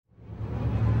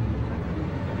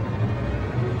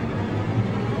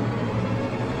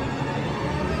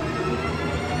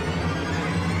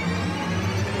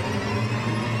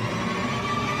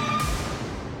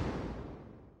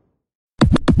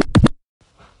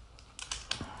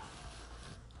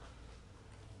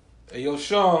Hey, yo,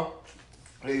 Sean.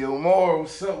 Hey, yo, Mar,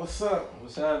 what's up? What's up?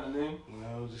 What's happening?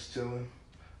 Just chilling.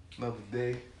 Another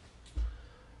day.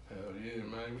 Hell yeah,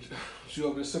 man. What you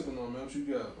up been sipping on, man? What you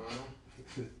got,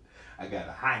 man? I got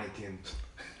a Heineken.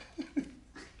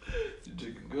 You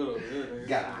drinking good over there, nigga.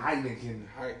 Got a Heineken.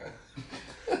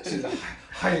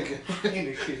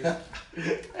 Heineken.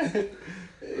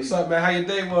 What's up, man? How your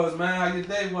day was, man? How your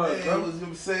day was, Hey, bro?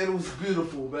 I'm saying it was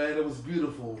beautiful, man. It was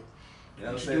beautiful. You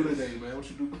know what you do today, man? What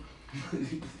you do?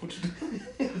 What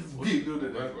you do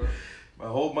today, bro? A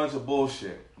whole bunch of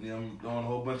bullshit. You know, I'm doing a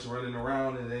whole bunch of running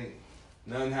around and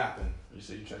nothing happened. You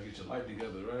say you try to get your life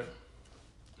together, right?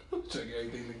 Try to get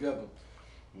everything together.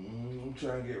 I'm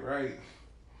trying to get right.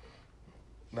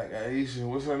 Like Ayesha,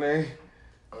 what's her name?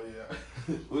 Oh, yeah.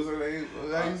 What's her name?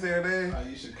 How you say her name?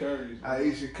 Ayesha Curry.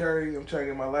 Ayesha Curry. I'm trying to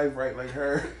get my life right like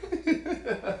her.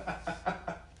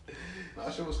 Nah,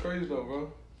 that shit was crazy, though,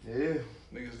 bro. Yeah.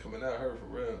 Niggas coming at her for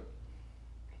real.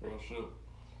 Real shit.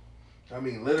 I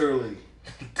mean, literally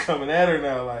coming at her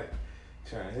now, like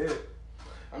trying to hit.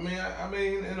 I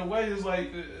mean, in a way, it's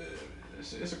like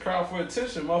it's a crowd for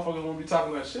attention. Motherfuckers won't be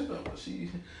talking that shit though. But she,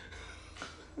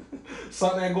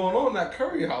 something ain't going on in that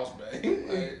Curry house, man.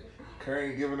 Like,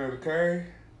 Curry giving her the curry.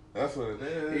 That's what it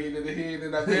is. he ain't in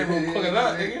that bedroom cooking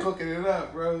up, nigga. Cooking it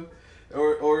up, bro.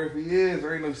 Or if he is,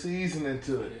 there ain't no seasoning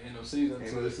to it. Ain't no seasoning Ain't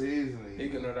to no it. seasoning. He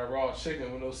getting her that raw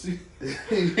chicken with no seasoning.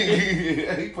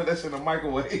 He put that shit in the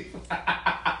microwave. He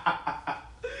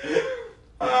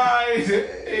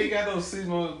ain't got no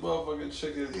seasoning on his motherfucking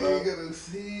chicken, He bro. ain't got no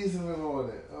seasoning on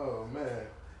it. Oh man,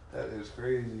 that is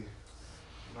crazy.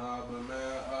 Nah, but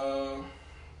man,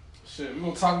 shit, we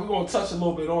gonna touch a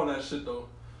little bit on that shit though.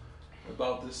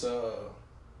 About this,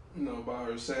 about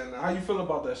her saying that. How you feel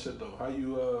about that shit though? How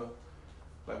you,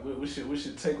 like, we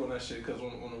should take on that shit? Cause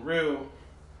on the real,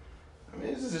 I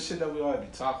mean, this is the shit that we ought to be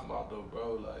talking about though,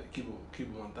 bro. Like, keep it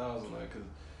 1,000, like, cause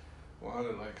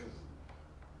 100, like, cause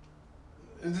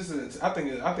it's just, I think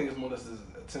it's more or less this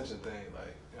attention thing.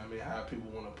 Like, I mean, how people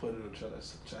want to put it or try to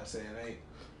say it ain't.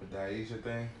 With the Ayesha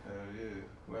thing. Hell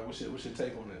yeah. Like, what's your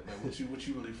take on it? Like, what you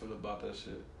really feel about that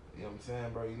shit? You know what I'm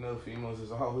saying, bro? You know, females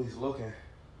is always looking.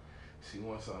 She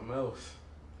wants something else.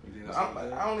 You think that's what it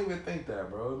is? I don't even think that,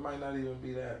 bro. It might not even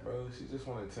be that, bro. She just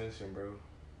want attention, bro.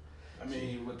 I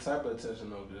mean, what type of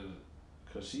attention though?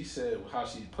 Because she said how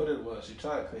she put it was she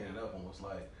tried to clean it up and was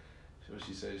like, what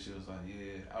she said, she was like,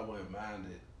 yeah, I wouldn't mind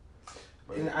it.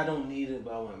 And I don't need it,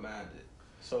 but I wouldn't mind it.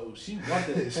 So she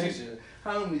wanted attention.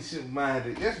 How many shit mind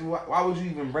it? Yes, why would you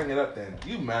even bring it up then?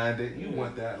 You mind it. You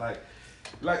want that. Like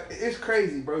it's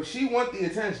crazy, bro. She want the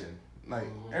attention. Like,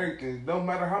 everything. No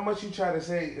matter how much you try to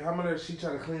say, how much she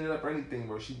try to clean it up or anything,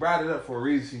 bro. She brought it up for a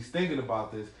reason. She's thinking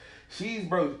about this. She's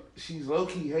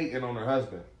low-key hating on her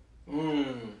husband.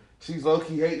 She's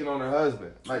low-key hating on her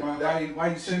husband. Like, why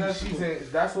you say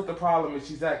that? That's what the problem is.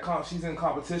 She's in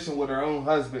competition with her own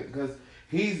husband because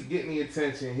he's getting the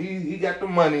attention. He got the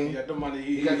money. He got the money.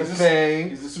 He got the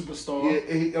fame. He's a superstar.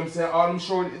 Yeah, I'm saying all them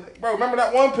shorty. Bro, remember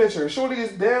that one picture? Shorty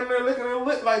is damn near licking her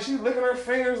lip like she's licking her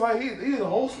fingers like he's a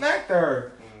whole snack to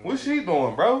her. What's she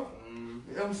doing, bro? You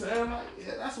know what I'm saying? Like,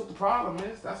 yeah, that's what the problem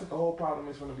is. That's what the whole problem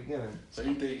is from the beginning. So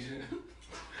you think?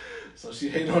 So she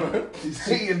hating on her? She's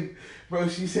hating, bro.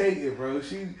 She's hating, bro.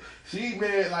 She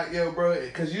mad like, yo, bro.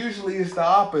 Because usually it's the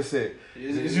opposite.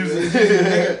 It's usually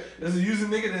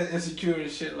nigga that insecure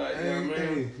and shit. Like, you know what I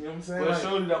mean? You know what I'm saying? But it like,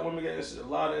 shows you that women get a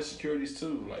lot of insecurities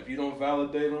too. Like, if you don't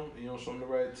validate them, you don't show them the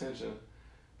right attention,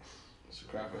 it's a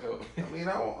crap of help. I mean,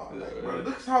 bro,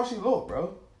 look at how she look,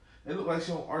 bro. It look like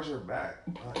she don't arch her back.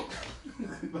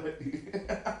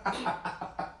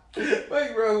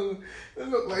 Like, bro, it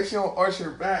look like she don't arch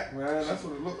her back, man. That's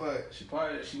what it look like. She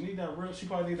probably need that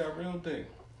real thing.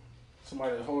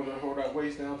 Somebody to hold that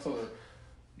waist down, tell her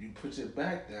you put your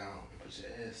back down, put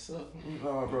your ass up.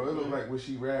 No, bro, it look like where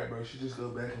she rap, bro. She just go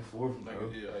back and forth, bro.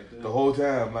 Like the whole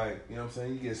time, like, you know what I'm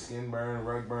saying? You get skin burn,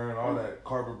 rug burn, all that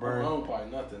carpet burn. Her mom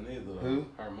probably nothing either. Who?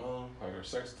 Her mom, like her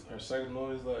sex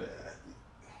noise, like.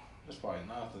 That's probably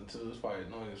nothing too. It's probably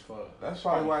annoying as fuck. That's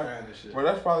probably why. Shit. Bro,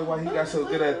 that's probably why he got so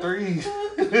good at threes.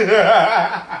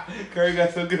 Curry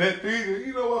got so good at threes.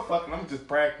 You know what? Fucking, I'm just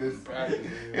practice. Yeah. You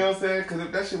know what I'm saying? Because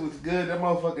if that shit was good, that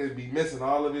motherfucker would be missing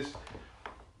all of his.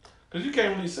 Cause you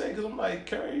can't really say. Cause I'm like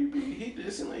Curry,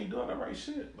 it seems like he doing the right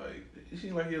shit. Like it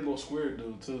seems like he a little square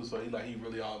dude too. So he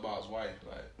really all about his wife.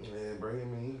 Like yeah, bro. I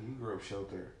mean, he grew up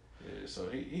sheltered. Yeah, so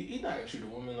he not gonna treat a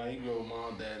woman like he grew up with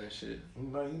mom, dad, and shit. He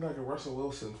like a Russell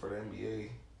Wilson for the NBA.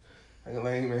 Like a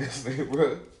lame ass nigga,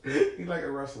 bro. He like a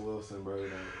Russell Wilson, bro.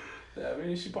 Like. Yeah, I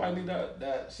mean, she probably need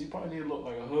that. She probably need to look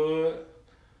like a hood,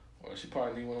 Or she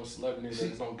probably need one of those celebrities that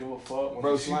just don't give a fuck. One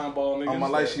Bro, of slime ball niggas. On my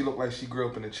life, she looked like she grew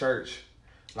up in the church.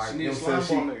 Like, she you know needs what I'm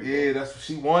saying? nigga, that's what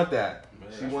she want that. Man,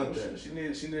 she want that. She need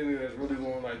a nigga that's really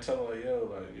going to like tell her like,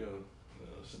 yo,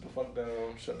 sit the fuck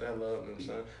down, shut the hell up. You know what I'm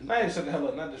saying? Not even shut the hell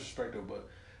up, not disrespect her, but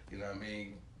you know what I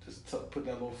mean. Just put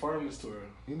that little firmness to her.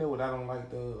 You know what I don't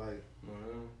like though? Like,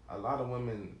 a lot of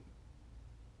women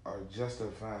are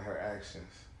justifying her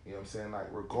actions. You know what I'm saying? Like,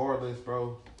 regardless,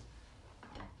 bro.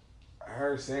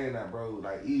 Her saying that, bro,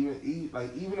 like even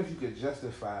if you could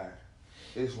justify,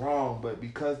 it's wrong. But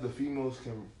because the females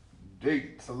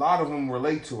a lot of them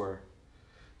relate to her,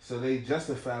 so they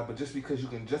justify. But just because you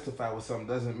can justify with something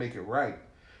doesn't make it right.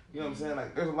 You know what I'm saying?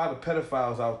 Like, there's a lot of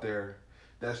pedophiles out there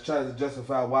that's trying to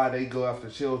justify why they go after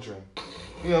children.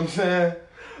 You know what I'm saying?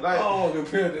 Like, oh,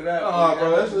 compared to that,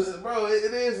 bro,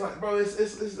 it is like, bro,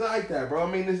 it's like that, bro.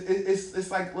 I mean,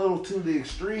 it's like a little to the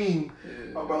extreme.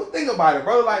 Yeah. Oh, bro, think about it,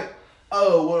 bro. Like,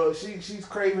 oh, well, she's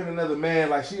craving another man,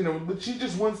 like but she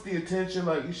just wants the attention,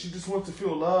 like she just wants to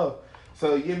feel love.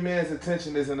 So your man's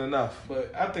attention isn't enough.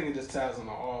 But I think it just ties on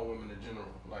all women in general.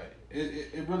 Like,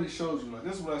 it really shows you. Like,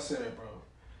 this is what I said, bro.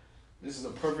 This is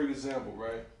a perfect example,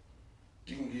 right?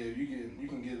 You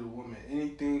can give a woman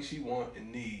anything she want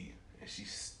and need, and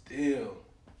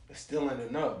it still ain't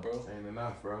enough, bro. Ain't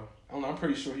enough, bro. I'm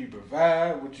pretty sure he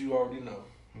provide what you already know.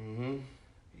 Mm-hmm.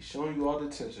 He's showing you all the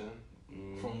attention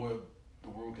from what the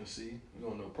world can see. You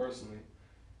don't know personally.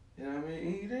 You know what I mean?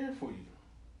 And he's there for you.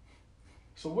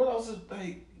 So what else is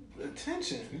like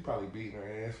attention? He probably beating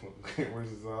her ass when the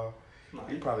cameras is off. Nah,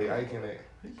 he probably iking it.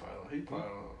 He probably.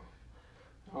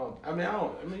 I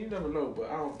mean, you never know, but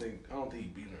I don't think he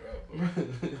beating her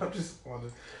up. I'm just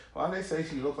wondering why they say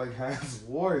she look like Hines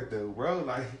Ward though, bro.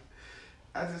 Like,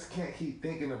 I just can't keep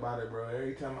thinking about it, bro.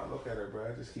 Every time I look at her, bro,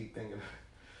 I just keep thinking,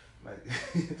 like,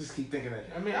 just keep thinking that.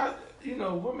 I mean,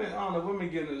 women. I don't know. Women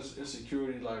get this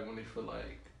insecurity like when they feel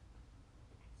like.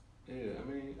 Yeah,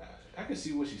 I mean, I can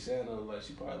see what she's saying though. Like,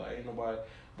 she probably like ain't nobody,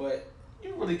 but.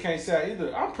 You really can't say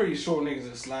either. I'm pretty sure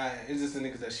niggas is lying. It's just the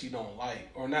niggas that she don't like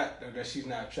or not, or that she's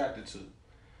not attracted to.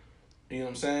 You know what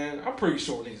I'm saying? I'm pretty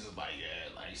sure niggas is like,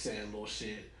 yeah, like saying little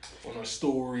shit on her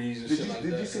stories and shit like that.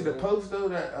 Did you see the post though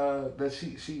that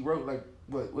she wrote like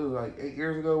what was it, like 8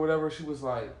 years ago or whatever? She was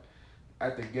like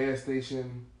at the gas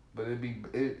station, but it'd be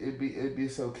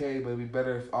it's okay, but it'd be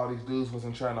better if all these dudes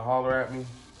wasn't trying to holler at me.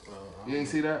 You ain't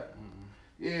see that?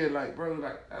 Yeah, like, bro,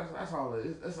 like that's all it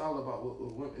is. It's all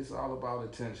about it's all about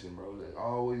attention, bro. They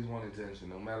always want attention,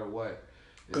 no matter what.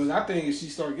 Because I think if she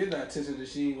start getting that attention, then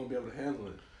she ain't gonna be able to handle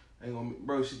it. Ain't gonna,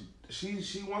 bro.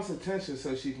 She wants attention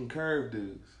so she can curve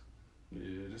dudes.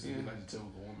 Yeah, just like the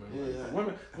typical woman. Yeah,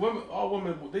 like, women, all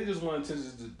women, they just want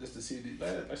attention just to see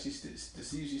to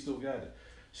see if she still got it.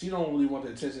 She don't really want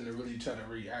the attention to really try to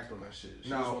react on that shit. She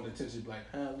just want the attention to be like,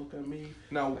 ah, look at me.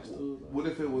 Now, what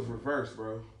if it was reversed,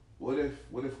 bro? What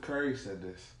if Curry said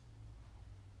this?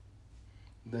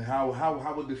 Then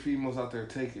how would the females out there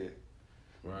take it?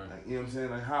 Right. Like, you know what I'm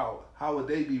saying? Like, how would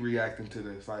they be reacting to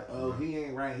this? Like, oh, he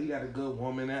ain't right. He got a good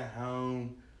woman at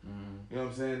home. Mm-hmm. You know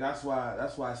what I'm saying? That's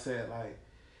why I said, like,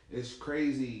 it's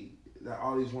crazy that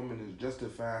all these women is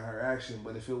justifying her action.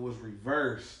 But if it was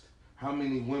reversed, how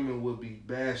many women would be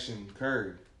bashing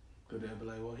Curry? Because they'd be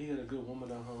like, well, he got a good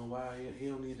woman at home. Why he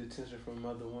don't need attention from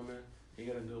other women? He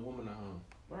got a good woman at home.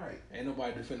 Right. Ain't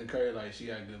nobody defending Curry like she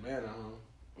got a good man at home.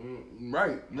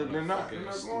 Right. They're not going to,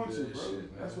 bro.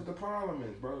 Shit, that's what the problem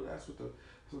is, bro. That's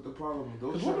what the problem is.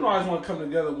 Because women always want to come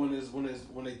together when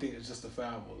they think it's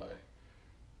justifiable.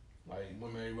 Like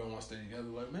women, everyone wants to stay together.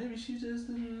 Like, maybe she just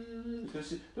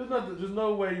there's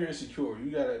no way you're insecure.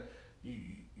 You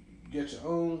get your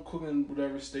own cooking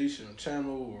whatever station or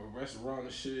channel or restaurant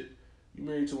and shit. You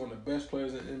married to one of the best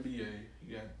players in the NBA.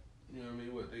 You got, you know what I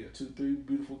mean? What, they got 2-3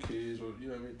 beautiful kids, or you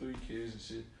know what I mean, 3 kids and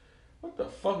shit. What the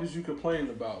fuck is you complaining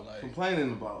about? Like, like,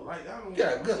 I don't. You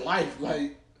got a good life,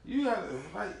 like. You got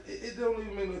it don't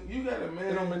even make you got a man.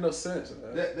 It don't make no sense.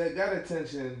 Man. That got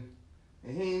attention,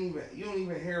 and you don't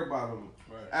even hear about him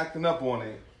acting up on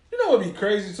it. You know what'd be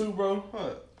crazy too, bro?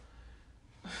 What?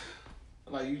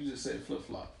 Like you just said, flip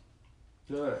flop.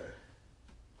 Good.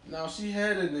 Now she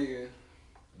had a nigga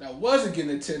that wasn't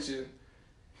getting attention.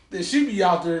 Then she be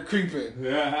out there creeping.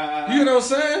 Yeah. You know what I'm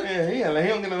saying? Yeah, he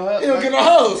don't get no hugs. He don't get no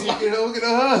hugs. He don't get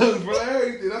no hugs, bro.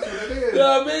 Everything. That's what it is. You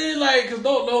know what I mean? Like, cause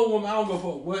no woman, I don't go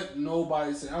for what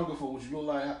nobody say. I don't go for what you look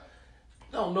like. I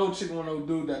don't know chick want no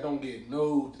dude that don't get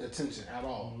no attention at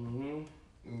all.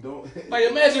 Mm-hmm. Don't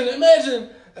like imagine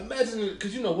imagine it,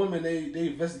 because you know women, they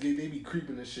investigate, they be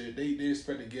creeping and shit. They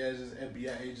expect the gadgets,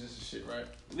 FBI agents and shit, right?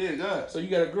 Yeah, God. So you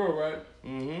got a girl, right?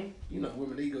 Mm-hmm. You know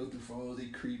women, they go through phones, they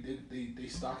creep, they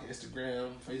stalk Instagram,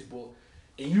 Facebook,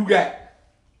 and you got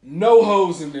no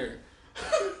hoes in there.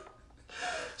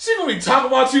 She gonna be talking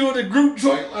about you in the group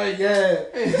joint like, yeah,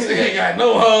 this nigga ain't got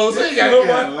no hoes, he ain't got no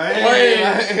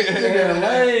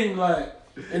lame, like,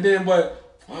 and then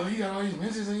but oh, you got all these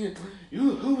mentions in here.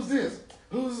 Who's this?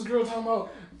 Who's this girl talking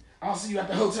about? I'll see you at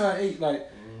the hotel at 8,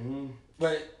 like,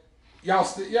 but y'all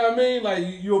still, you know what I mean? Like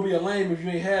you'll be a lame if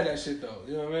you ain't had that shit though.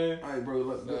 You know what I mean? All right, bro.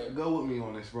 Look, go with me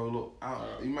on this, bro. Look,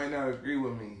 you might not agree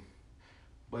with me,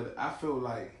 but I feel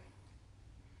like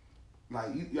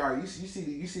you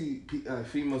see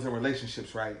females in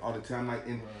relationships, right, all the time, like,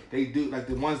 and they do, like,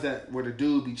 the ones that where the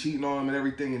dude be cheating on them and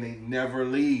everything, and they never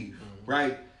leave,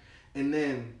 right, and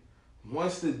then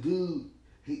once the dude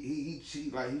he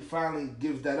finally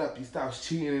gives that up, he stops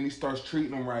cheating and he starts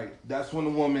treating them right. That's when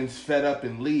the woman's fed up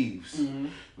and leaves. Like, you know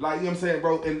what I'm saying,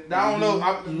 bro? And I don't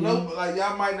know, like,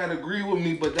 y'all might not agree with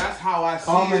me, but that's how I see it.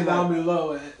 Comment down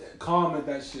below and comment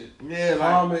that shit. Yeah,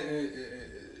 comment.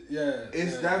 Yeah,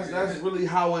 that's really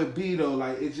how it be though.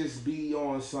 Like, it just be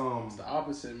on some. It's the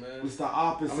opposite, man. It's the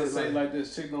opposite. I'm gonna say like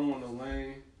this: chick don't want no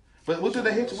lane. But what did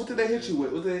they hit you? What did they hit you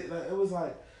with? It was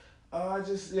like, I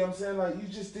just, you know what I'm saying, like, you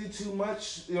just did too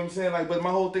much. You know what I'm saying, like. But my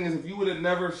whole thing is, if you would have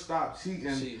never stopped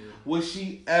cheating, would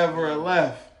she ever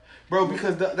left, bro?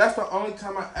 Because that's the only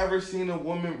time I ever seen a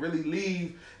woman really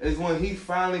leave is when he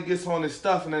finally gets on his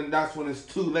stuff, and then that's when it's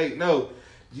too late. No.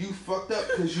 You fucked up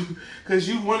because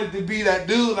you wanted to be that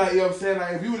dude, like, you know what I'm saying?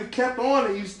 Like, if you would have kept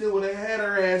on it, you still would have had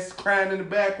her ass crying in the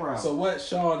background. So what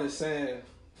Sean is saying,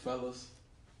 fellas,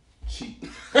 cheat.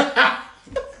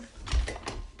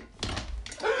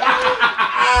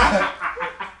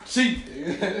 Cheat.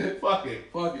 Fuck it.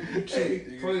 You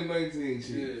cheat. 2019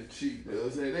 cheat. Yeah, cheat. You know what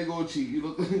I'm saying? They gonna cheat.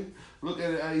 You look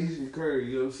at Ayesha Curry,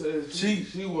 you know what I'm saying? Cheat.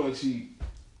 She wanna cheat.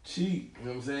 Cheat. You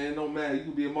know what I'm saying? No matter. You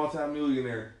could be a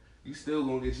multi-millionaire. You still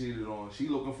gonna get cheated on. She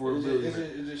looking for a billionaire.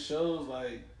 It just shows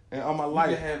like, and on my you life,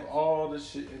 can have all the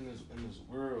shit in this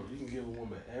world. You can give a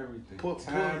woman everything,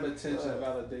 time, attention,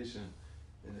 validation,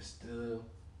 and it still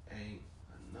ain't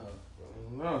enough, bro.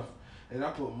 Enough. And I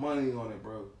put money on it,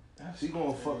 bro. She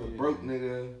gonna fuck a broke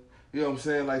nigga. You know what I'm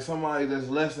saying? Like, somebody that's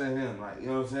less than him. Like, you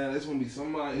know what I'm saying? It's gonna be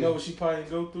somebody. You know what she probably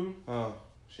go through?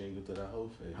 She ain't go through that whole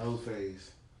phase. Whole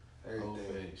phase. Everything. Whole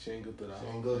phase. She ain't go through that she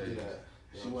whole ain't go phase. through that.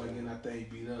 She wasn't getting that thing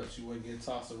beat up. She wasn't getting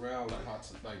tossed around like a hot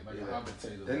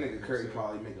potato. That nigga Curry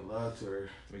probably making love to her.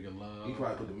 Making love. He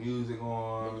probably put the music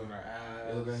on. Looking in her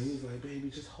eyes. He was like, baby,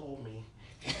 just hold me.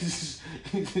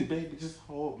 Baby, just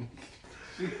hold me.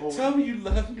 Tell me you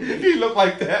love me. He looked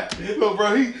like that. Look,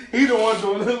 bro, he the one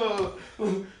doing the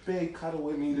little, babe, cuddle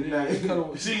with me tonight.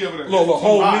 She giving her. Look,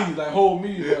 hold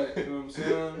me, like, you know what I'm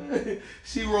saying?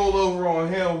 She rolled over on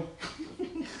him.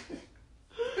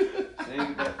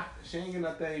 She ain't getting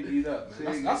that thing beat up,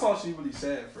 man. That's all she really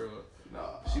said for her.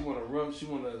 Nah. She wanna rub. She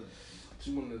wanna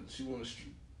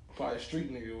probably a street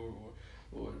nigga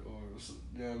or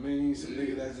you know what I mean? Some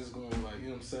nigga that's just going like, you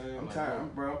know what I'm saying? I'm like,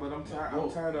 tired, bro. But I'm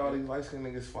tired of all these light skinned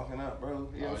niggas fucking up, bro.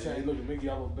 You know what I'm saying? Look at Mickey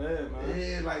out of bed, man.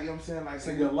 Yeah, like, you know what I'm saying? Like,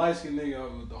 nigga, a light skinned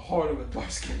nigga with the heart of a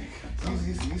dark skinned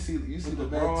nigga. You see the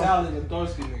LeBron, mentality of a dark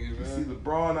skinned nigga, man. You see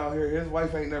LeBron out here. His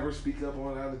wife ain't never speak up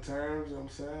on other terms. You know what I'm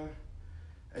saying?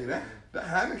 Hey, that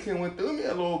Heineken went through me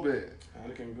a little bit.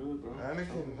 Heineken good, bro.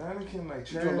 Heineken like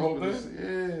trash. The whole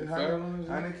thing?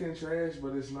 Heineken trash,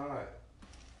 but it's not.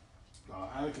 No,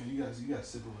 Heineken, you got to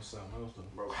sip it with something else, though.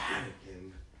 Bro,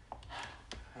 Heineken.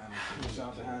 Shout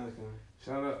out to Heineken.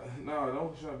 Shout out. No,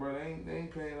 don't shout, bro. They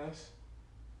ain't paying us.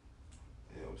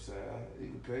 You know what I'm saying? You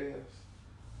can pay us.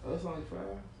 Oh, it's only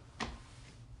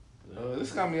 $5.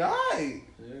 This got me alright.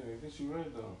 Yeah, I guess you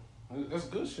right, though. That's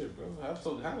good shit, bro. I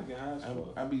told Heineken high as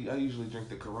fuck. I usually drink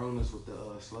the Coronas with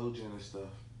the slow gin and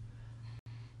stuff.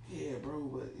 Yeah, bro,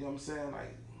 but you know what I'm saying?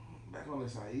 Like, back on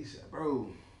this Ayesha, bro.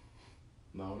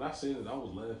 No, when I seen it, I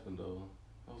was laughing, though.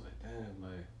 I was like, damn,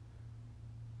 like.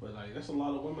 But, like, that's a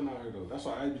lot of women out here, though. That's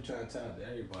why I be trying to tell to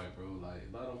everybody, bro. Like,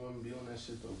 a lot of women be on that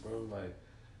shit, though, bro. Like,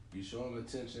 you show them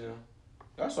attention.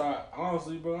 That's why,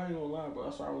 honestly, bro, I ain't gonna lie, bro.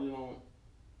 That's why I really don't.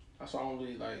 That's why I don't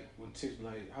really, like, when chicks,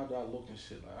 like, how do I look and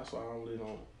shit? Like, that's why I don't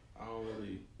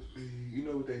really. You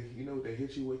know what they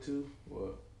hit you with, too?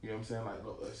 What? You know what I'm saying? Like,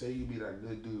 look, say you be that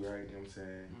good dude, right? You know what I'm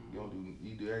saying? Mm-hmm.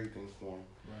 You do everything for them.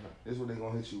 Right. This is what they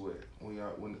gonna hit you with when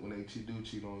they cheat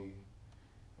on you,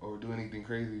 or do anything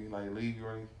crazy like leave you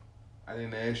or anything. I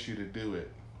didn't ask you to do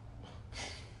it.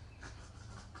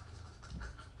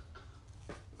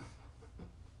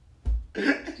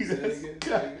 He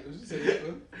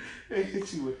They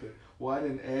hit you with the, well, I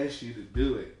didn't ask you to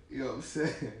do it. You know what I'm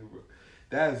saying, bro?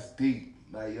 That's deep.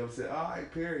 Like, you know what I'm saying? All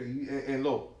right, Perry. And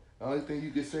look, the only thing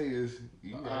you can say is,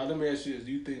 let me ask you this.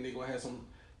 Do you think they're going to have some,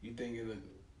 you think in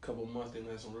a couple of months they're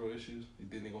going to have some real issues? You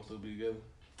think they're going to still be together?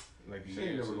 Like, she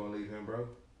ain't never going to leave him, bro.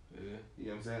 Yeah. You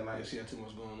know what I'm saying? Like, she had too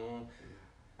much going on.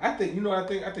 I think,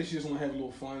 I think she just want to have a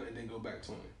little fun and then go back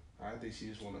to him. I think she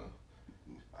just want to.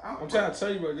 I'm trying to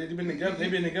tell you, bro. They've been together.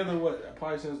 They've been together. What?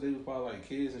 Probably since they was probably like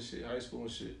kids and shit, high school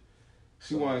and shit.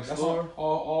 She want to explore.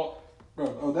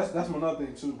 Bro. Oh, that's another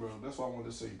thing too, bro. That's what I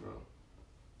wanted to say, bro.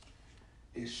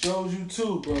 It shows you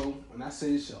too, bro. And I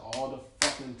say this shit all the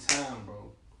fucking time,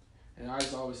 bro. And I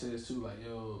just always say this too, like,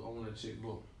 yo, I want a chick.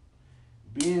 Look,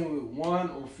 being with one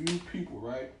or few people,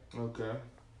 right? Okay.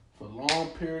 For a long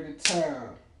period of time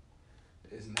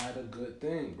is not a good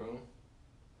thing, bro.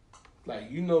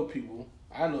 Like, you know people.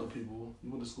 I know people.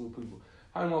 You went to school with people.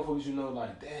 How many motherfuckers you know,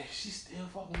 like, damn, she still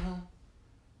fucking him?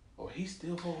 Or he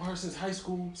still fucking her since high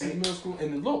school, since middle school?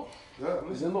 And then look. Good,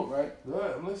 and then look, right?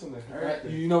 Good, I'm listening. Right?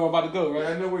 You know where I'm about to go, right? Yeah,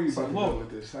 I know where you're about to go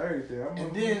with this. Everything.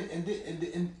 And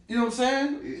then, you know what I'm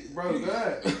saying? Bro,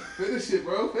 God. Finish it,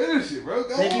 bro. Go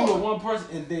They be on. with one person,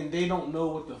 and then they don't know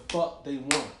what the fuck they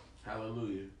want.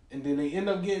 Hallelujah. And then they end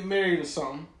up getting married or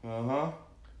something. Uh-huh.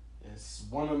 And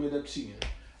one of them end up cheating.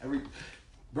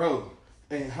 Bro,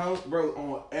 and how, bro,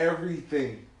 on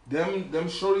everything. Them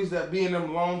shorties that be in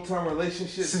them long-term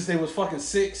relationships. Since they was fucking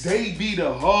 6. They be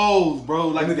the hoes, bro.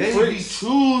 Like, they be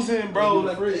choosing, bro.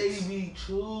 Like, they be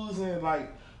choosing, like,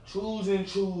 choosing.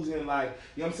 Like,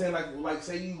 you know what I'm saying? Like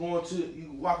say you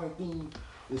walking through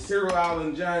the cereal aisle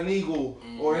in Giant Eagle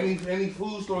or any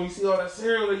food store and you see all that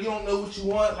cereal and you don't know what you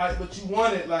want, like, but you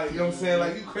want it. Like, you know what I'm saying?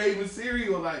 Like, you craving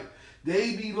cereal. Like,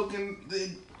 they be looking...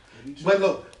 But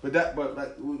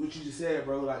like what you just said,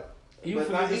 bro, like,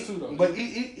 but not too, though.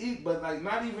 But like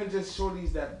not even just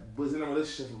shorties that was in a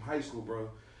relationship from high school, bro.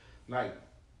 Like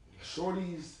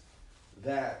shorties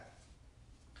that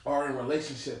are in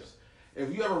relationships.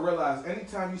 If you ever realize,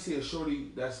 anytime you see a shorty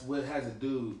that's what has a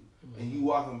dude, and you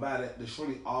walking by that, the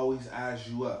shorty always eyes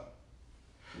you up.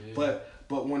 Yeah.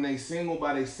 But when they single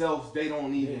by themselves, they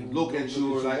don't even look at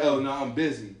you or like, oh no, I'm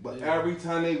busy. But every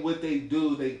time they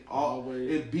do, they always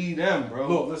it be them, bro.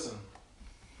 Look, listen.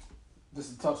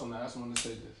 Just to touch on that, I just want to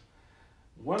say this.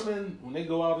 Women, when they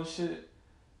go out and shit,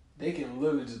 they can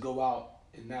literally just go out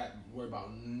and not worry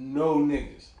about no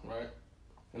niggas, right?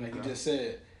 And like you just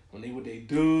said, when they with their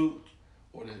dude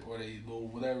or they little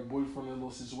whatever boyfriend in a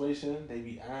little situation, they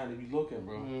be eyeing, they be looking,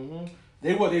 bro. Mm-hmm.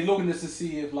 They looking just to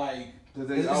see if like.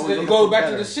 It goes back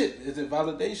to the shit. Is it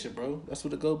validation, bro? That's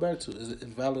what it goes back to. It's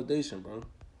validation, bro.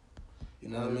 You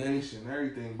know what I mean? Validation,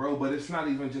 everything, bro. But it's not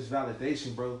even just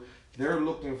validation, bro. They're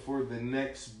looking for the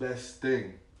next best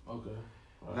thing. Okay.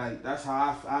 Right. Like, that's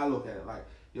how I look at it. Like,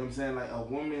 you know what I'm saying? Like, a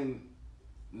woman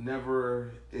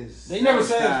never is never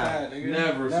satisfied. Nigga.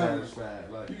 Never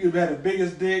satisfied. Like, you could have the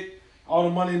biggest dick, all the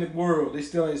money in the world, they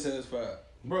still ain't satisfied.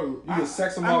 Bro, you can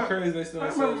sex them all crazy, they still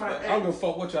ain't satisfied. I don't give a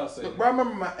fuck what y'all say. Bro, I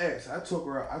remember my ex. I took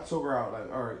her out.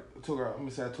 Like, all right, I took her out. Let me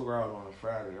say I took her out on a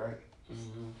Friday, right?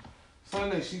 Mm-hmm.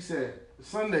 Sunday, she said,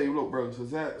 look, bro, so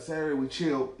Saturday we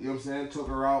chilled, you know what I'm saying? Took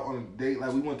her out on a date,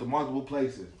 like we went to multiple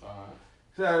places.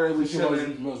 Saturday we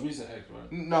chilled. Most recent ex,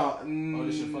 right? No.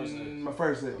 This your first ex? My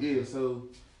first ex, yeah. So,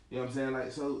 you know what I'm saying?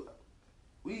 Like, so,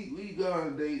 we go on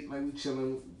a date, like we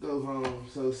chilling, go home.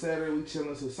 So, Saturday we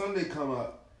chilling, so Sunday come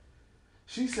up.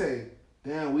 She said,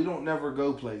 damn, we don't never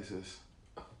go places.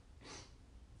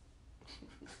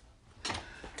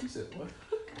 He said,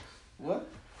 what?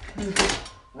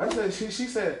 I said,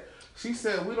 she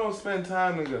said, we don't spend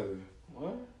time together.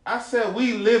 What? I said,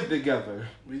 we live together.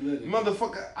 We live together.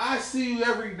 Motherfucker, I see you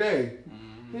every day.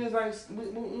 Mm-hmm. He was like,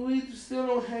 we still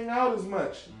don't hang out as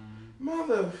much. Mm-hmm.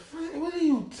 Motherfucker, what are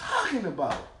you talking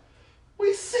about?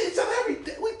 We see each other every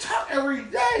day. We talk every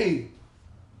day.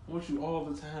 I want you all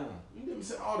the time. You know what I'm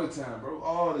saying? All the time, bro.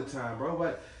 All the time, bro.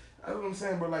 But that's what I'm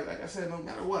saying, bro. Like I said, no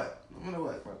matter what,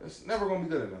 bro, it's never gonna be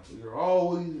good enough. It's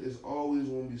always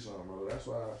gonna be something, bro. That's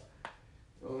why.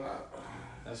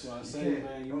 That's why I say,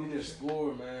 man, you need to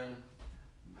explore, man.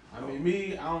 I mean,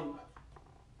 me, I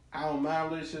don't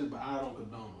mind relationships, but I don't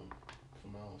condone them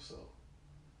for my own self.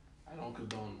 I don't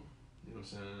condone them. You know what I'm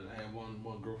saying? I had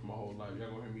one girl for my whole life. Y'all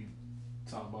gonna hear me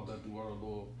talk about that through our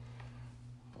little.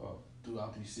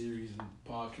 Throughout these series and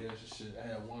podcasts and shit, I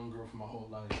had one girl for my whole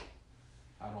life.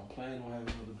 I don't plan on having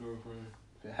another girlfriend.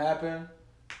 If it happened,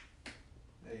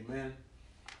 amen.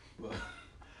 But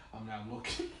I'm not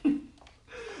looking.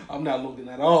 I'm not looking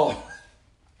at all.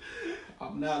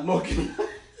 I'm not looking.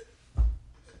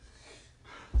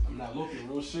 I'm not looking,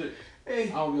 real shit. I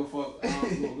don't give a fuck.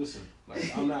 Listen,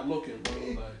 like I'm not looking, bro.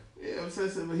 Like, yeah, I'm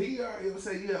saying, but he, I'm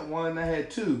saying, you got one, I had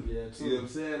two. Yeah, two. You know what I'm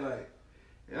saying? Like,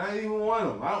 and I ain't even want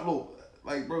them. I don't know.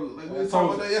 Like, bro, like we were I talking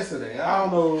told about that yesterday. I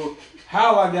don't know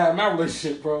how I got in my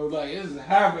relationship, bro. Like, it's just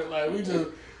happened. Like, we just,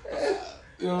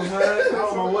 you know what I'm saying? I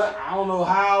don't know what, I don't know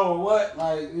how or what.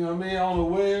 Like, you know what I mean? I don't know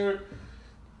where.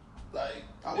 Like,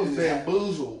 I was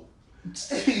bamboozled.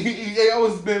 Yeah, I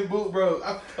was bamboozled, bro.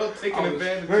 I felt taken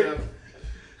advantage of.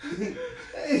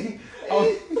 Hey,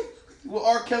 what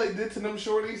R. Kelly did to them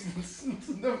shorties.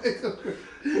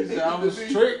 I was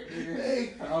tricked.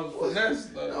 Hey, I was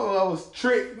finessed. Like, no, I was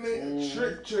tricked,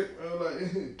 nigga. Trick. I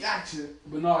was like, gotcha.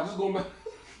 But no, just going back.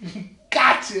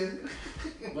 Gotcha.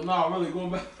 But no, really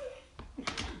going back.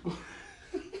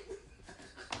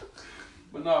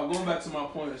 But no, going back to my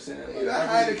point of saying, like,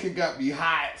 that Heineken got me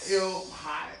hot. Yo,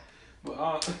 hot. But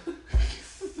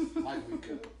like we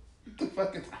could. The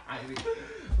fuck is Heineken?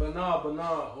 But no,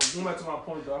 going back to my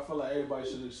point though, I feel like everybody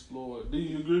should explore. Do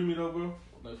you agree with me though, bro?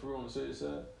 Like for real on the serious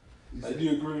side? Like, do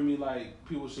you agree with me? Like,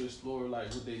 people should explore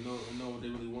like what they know what they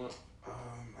really want. I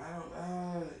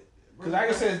don't. Because like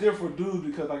I said, it's different for dudes.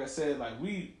 Because like I said, like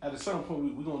we at a certain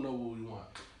point we don't know what we want.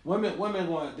 Women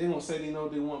want, they gonna say they know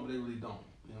what they want, but they really don't.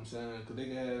 You know what I'm saying? Because they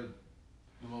can have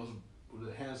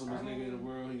the handsomest nigga in the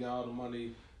world. He got all the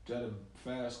money, got a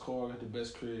fast car, got the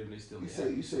best crib, and they still.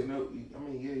 You say no. I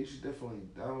mean, yeah, you should definitely.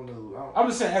 I don't know. I'm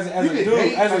just saying, as a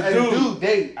dude,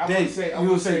 date. I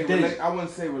wouldn't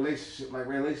say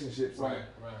relationships. Right.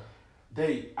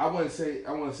 Date. I wouldn't say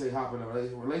hop in a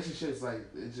relationship. Relationships, like,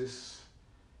 it's just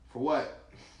for what?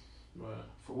 Right.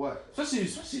 For what? Especially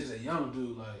as a young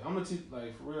dude, like I'm gonna teach,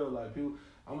 like for real, like people.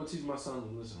 I'm gonna teach my son to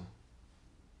listen.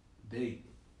 Date.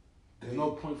 There's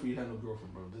no point for you to have no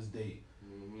girlfriend, bro. Just date.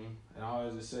 Mm-hmm. And I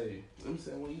always just say, I'm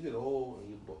saying, when you get old and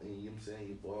you know what I'm saying,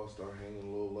 your balls start hanging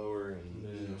a little lower, and you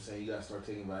know what I'm saying, you gotta start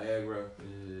taking Viagra.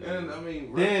 Yeah. And I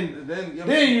mean, then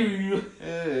you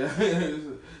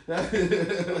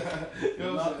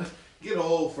get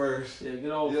old first. Yeah,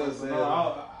 get old first. No,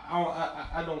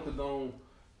 I don't condone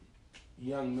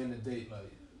young men to date, like,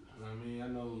 you know what I mean? I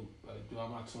know, like,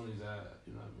 throughout my 20s,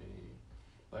 you know what I mean?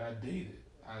 Like, I dated.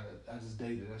 I just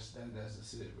dated. That's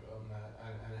just it, bro.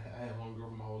 I had one girl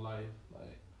for my whole life.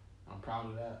 Like, I'm proud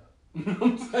of that. You know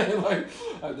what I'm saying? Like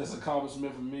that's an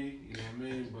accomplishment for me. You know what I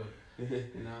mean? But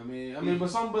you know what I mean? But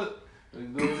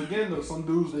some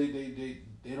dudes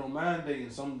they don't mind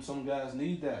dating. Some guys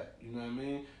need that. You know what I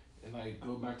mean? And like,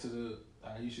 go back to the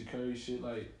Ayesha Curry shit.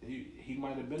 Like, he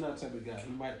might have been that type of guy.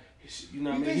 He might, you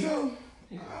know what I mean? Think so?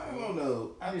 Yeah, I don't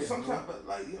know. Sometimes, but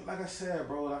like I said,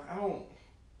 bro, like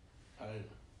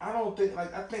I don't think,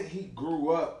 like, I think he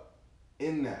grew up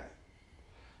in that.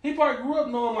 He probably grew up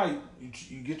knowing, like,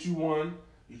 you get you one,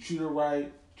 you treat her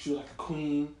right, treat her like a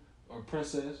queen or a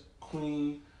princess,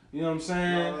 queen. You know what I'm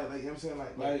saying? No, like you know what I'm saying,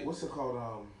 like what's it called?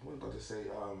 What was I about to say?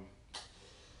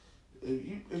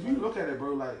 If you look at it,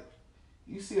 bro, like,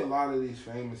 you see a lot of these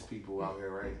famous people out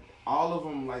here, right? All of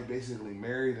them, like, basically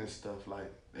married and stuff.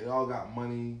 Like, they all got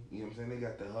money. You know what I'm saying? They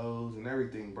got the hoes and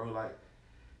everything, bro. Like,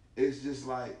 it's just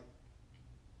like.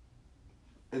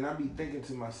 And I be thinking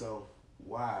to myself,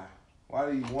 why?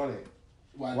 Why do you want it?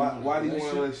 Why do you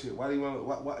want a relationship? Why do you want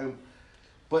what?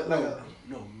 But like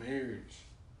no marriage.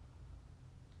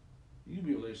 You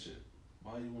be a relationship.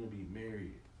 Why do you want to be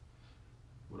married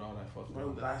with all that fucking?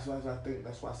 Bro, that's why I think.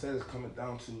 That's why I said it's coming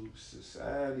down to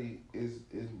society. Is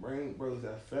bring, bro, is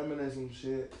that feminism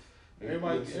shit.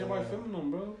 Everybody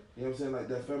feminine, bro. You know what I'm saying? Like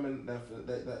that feminine, that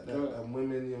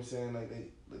women. You know what I'm saying? Like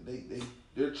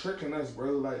they're tricking us,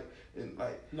 bro. Like, and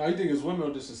like. No, you think it's women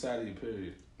or the society?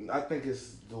 Period. I think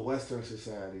it's the Western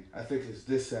society. I think it's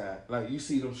this side. Like, you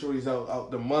see them shorties out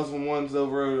the Muslim ones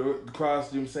over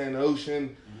across. You know what I'm saying, the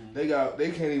ocean. Mm-hmm.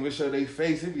 They can't even show their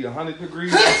face. It be 100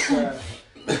 degrees outside.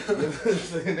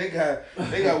 they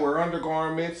got wear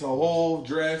undergarments, a whole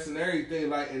dress and everything,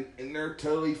 like, and they're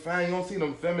totally fine. You don't see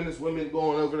them feminist women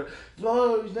going over there.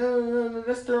 No,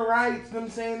 that's their rights. You know what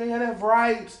I'm saying, they have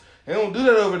rights. They don't do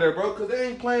that over there, bro, because they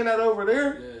ain't playing that over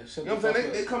there. Yeah, you know what I'm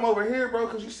saying? They come over here, bro,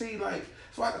 because you see, like,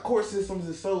 that's why the court systems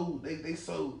is so they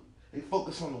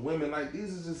focus on the women. Like,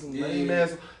 these is just some lame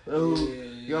ass. You know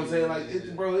what I'm saying?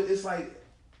 Like, bro, it's like.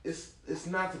 It's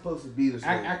not supposed to be this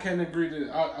way. I can't agree to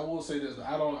it. I will say this.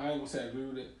 I ain't gonna say I agree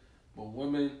with it, but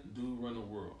women do run the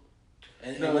world.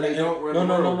 They don't run the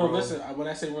world. No. Listen, when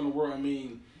I say run the world, I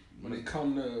mean when it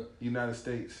come to United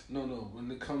States. No. When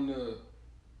it come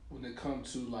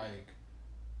to like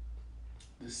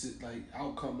this, like,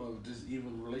 outcome of just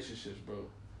even relationships, bro.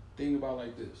 Think about it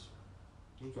like this.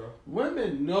 Okay.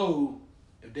 Women know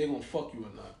if they gonna fuck you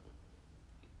or not.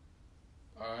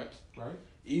 All right. Right.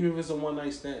 Even if it's a one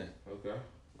night stand. Okay.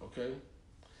 Okay?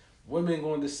 Women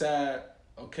gonna decide,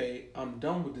 okay, I'm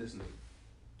done with this nigga.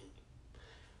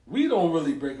 We don't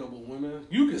really break up with women.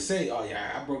 You can say, oh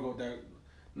yeah, I broke up with that.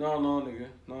 No, nigga.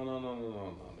 No, nigga.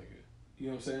 You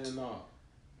know what I'm saying? No.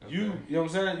 Okay. You know what I'm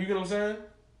saying? You get what I'm saying?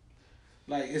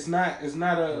 Like, it's not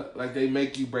a... Like, they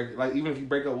make you break... Like, even if you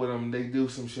break up with them, they do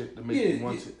some shit to make you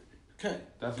want to. Okay.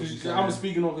 That's what you're saying. I'm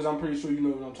speaking on because I'm pretty sure you know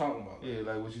what I'm talking about. Yeah,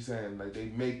 like what you're saying. Like, they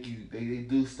make you... They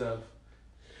do stuff.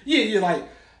 Yeah, like,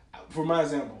 for my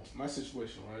example, my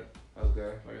situation, right?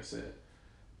 Okay. Like I said,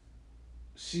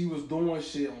 she was doing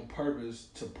shit on purpose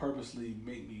to purposely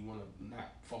make me want to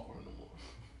not fuck with her no more.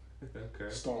 Okay.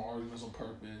 Start arguments on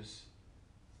purpose.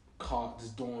 Caught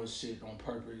just doing shit on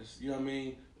purpose. You know what I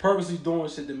mean? Purposely doing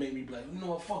shit to make me be like, you know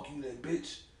what? Fuck you then,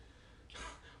 bitch.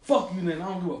 Fuck you then. I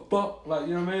don't give a fuck. Like,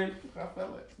 you know what I mean? I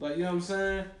felt it. Like, you know what I'm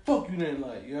saying? Fuck you then.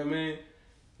 Like, you know what I mean?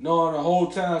 No, the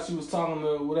whole time she was talking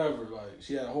to whatever. Like,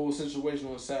 she had a whole situation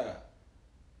on the side.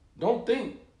 Don't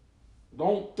think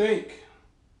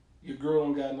your girl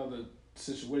don't got another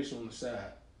situation on the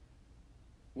side.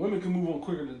 Women can move on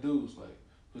quicker than dudes. Like,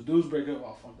 because dudes break up,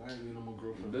 oh fuck, I ain't getting no more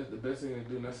girlfriend. The best thing to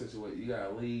do in that situation, you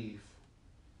gotta leave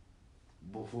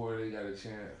before they got a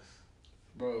chance.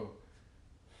 Bro,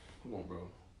 come on, bro.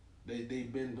 They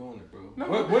been doing it, bro. No,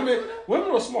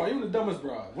 women are smart. Even the dumbest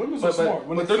broad. Women are smart.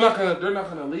 But they're not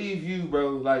gonna leave you,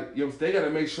 bro. Like, you know, they gotta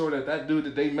make sure that dude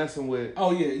that they messing with.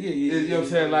 Oh yeah. You know what I'm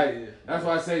saying? Like, that's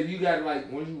why I say you got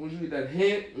like when you get that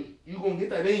hint, you gonna get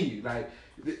that in you. Like,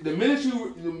 the minute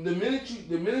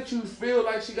you feel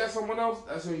like she got someone else,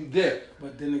 that's when you dip.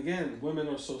 But then again, women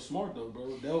are so smart though,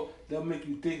 bro. They'll make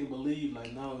you think and believe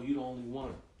like, no, you the only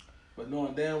one. But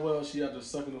knowing damn well she out there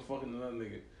sucking and fucking another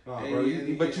nigga. Oh, bro,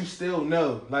 but you still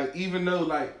know, like, even though,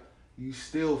 like, you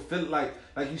still feel like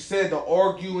you said, the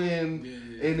arguing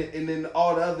and then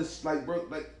all the other, like, bro,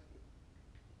 like,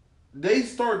 they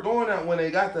start doing that when they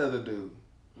got the other dude.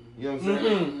 You know what I'm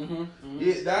saying?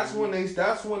 Yeah, that's when they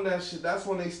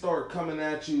start coming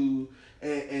at you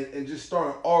and just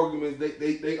starting arguments.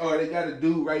 They got a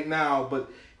dude right now,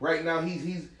 but right now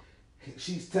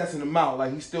she's testing him out.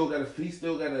 Like, he still gotta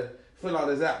fill out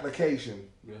his application.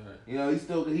 Yeah. You know, he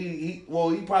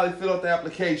probably filled out the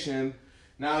application.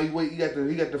 Now he got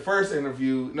the first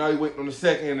interview. Now he waiting on the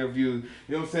second interview. You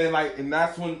know what I'm saying? Like, and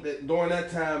that's when during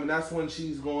that time, and that's when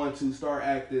she's going to start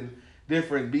acting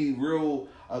different, be real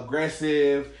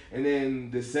aggressive, and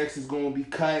then the sex is going to be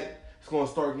cut. It's going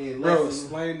to start getting less. Bro,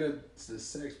 explain the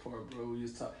sex part, bro. We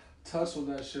just touch on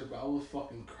that shit, bro. I was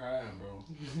fucking crying, bro.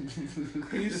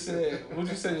 He said,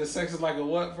 what'd you say? The sex is like a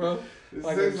what, bro?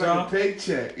 Like sex is like a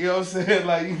paycheck. You know what I'm saying?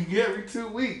 Like, you get every 2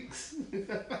 weeks.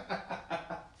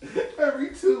 Every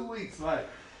 2 weeks, like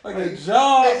a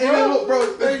job, and then look,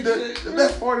 bro, the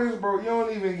best part is, bro, you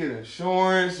don't even get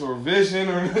insurance or vision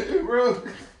or nothing, bro.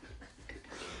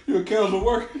 You a casual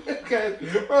worker?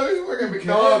 Bro, you work at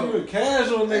McDonald's. You a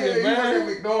casual nigga, man. You work at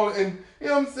McDonald's, and you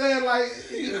know what I'm saying? Like,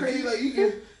 you crazy, like,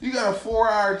 you got a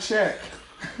 4-hour check.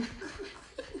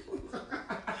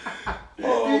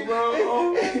 Oh,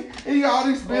 bro. And you got all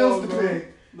these bills to pay.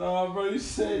 Nah, bro, you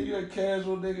said you a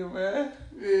casual nigga, man.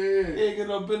 Yeah. You ain't get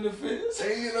no benefits.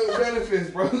 Ain't get no benefits,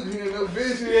 bro. You ain't get no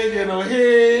vision. You ain't get no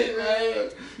head,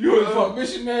 man. You ain't fuck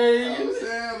missionary. I'm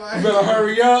saying, like, you better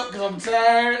hurry up, cause I'm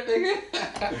tired, nigga.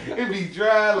 It be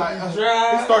dry, like,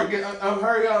 dry. It start getting, I'm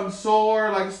hurry up, I'm sore,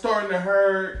 like, it's starting to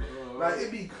hurt. Like, it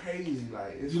be crazy,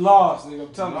 like. You lost, nigga,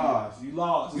 I'm telling you. You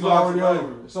lost. It's already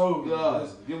over. It's over. You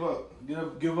lost. Give up.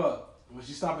 Give up. When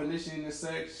she stop initiating the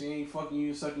sex, she ain't fucking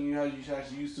you, sucking you how you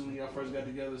used to when y'all first got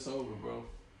together. It's over, bro.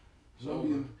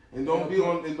 Don't be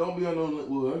on no.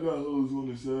 Well, I got hoes on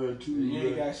the side too. You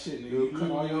ain't got shit, nigga. You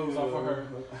cut all your hoes off of her.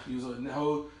 You was a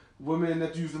whole women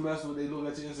that you used to mess with. They look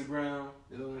at your Instagram.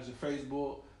 They look at your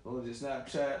Facebook. They look at your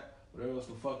Snapchat. Whatever else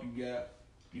the fuck you got.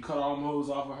 You cut all them hoes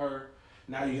off of her.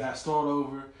 Now you got to start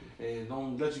over and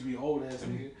don't let you be old ass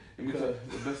nigga. Because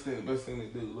the best thing to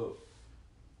do, look.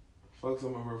 Fuck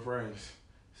some of her friends.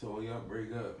 So when y'all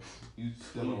break up, you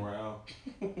still around.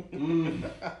 I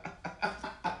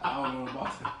don't know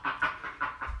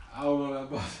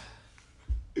about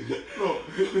that. Look,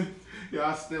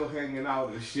 y'all still hanging out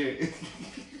and shit.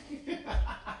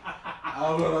 I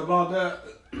don't know about that.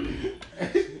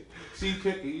 She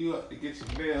picking you up to get your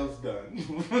nails done.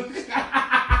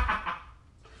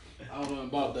 I don't know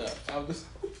about that. I'm just.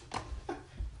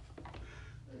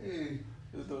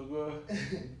 It's no good.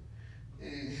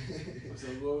 What's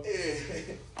up, bro?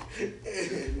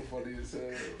 Funny as hell.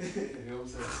 You know what I'm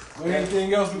saying? Anything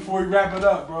else before we wrap it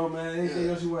up, bro, man? Anything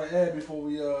else you want to add before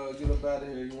we get up out of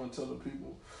here? You want to tell the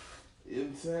people? You know what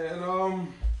I'm saying?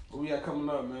 What we got coming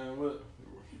up, man? What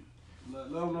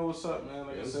let them know what's up, man.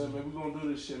 Like I said, man, we gonna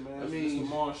do this shit, man. It's the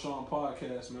Marshawn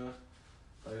podcast, man.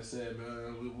 Like I said,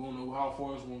 man, we don't know how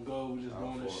far it's gonna go. We just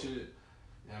doing this shit.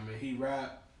 I mean, he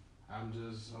rap. I'm a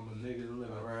nigga to live.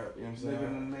 I rap, you know what I'm saying?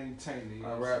 Nigga to maintain it. I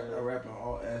rap in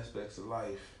all aspects of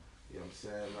life. You know what I'm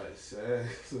saying? Like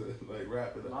sex, like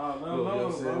wrap it up. No, you know what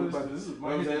I'm saying?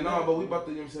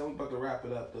 We about to wrap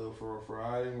it up though. For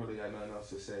I ain't really got nothing else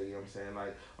to say. You know what I'm saying?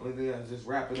 Like only thing is just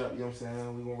wrap it up. You know what I'm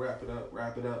saying? We gonna wrap it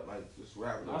up. Like just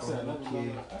wrap it up. I said let them know. You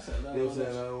know what I'm saying?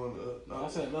 I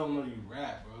said let them know you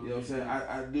rap, bro. You know what I'm saying?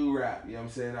 I do rap. You know what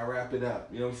I'm saying? I wrap it up.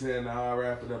 You know what I'm saying? Now I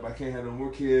wrap it up. I can't have no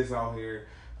more kids out here.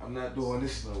 I'm not doing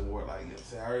this no more. Like, you know what I'm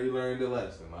saying? I already learned the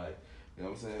lesson. Like, you know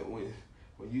what I'm saying? When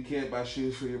you can't buy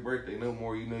shoes for your birthday no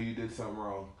more, you know you did something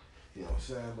wrong. You know what I'm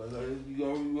saying? But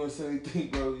you gonna say anything,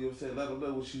 bro, you know what I'm saying? Let them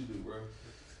know what you do, bro.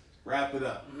 Wrap it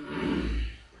up. I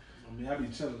mean, I be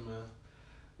chilling, man.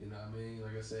 You know what I mean?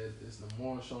 Like I said, it's the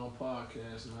Marshawn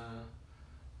podcast, man.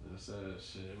 Like I said,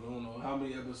 shit. We don't know how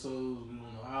many episodes. We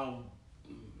don't know how.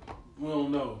 We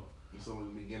don't know. It's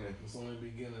only the beginning. It's only the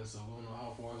beginning, so we don't know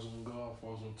how far it's gonna go, how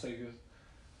far it's gonna take us.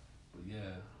 But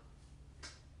yeah.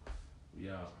 We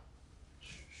out.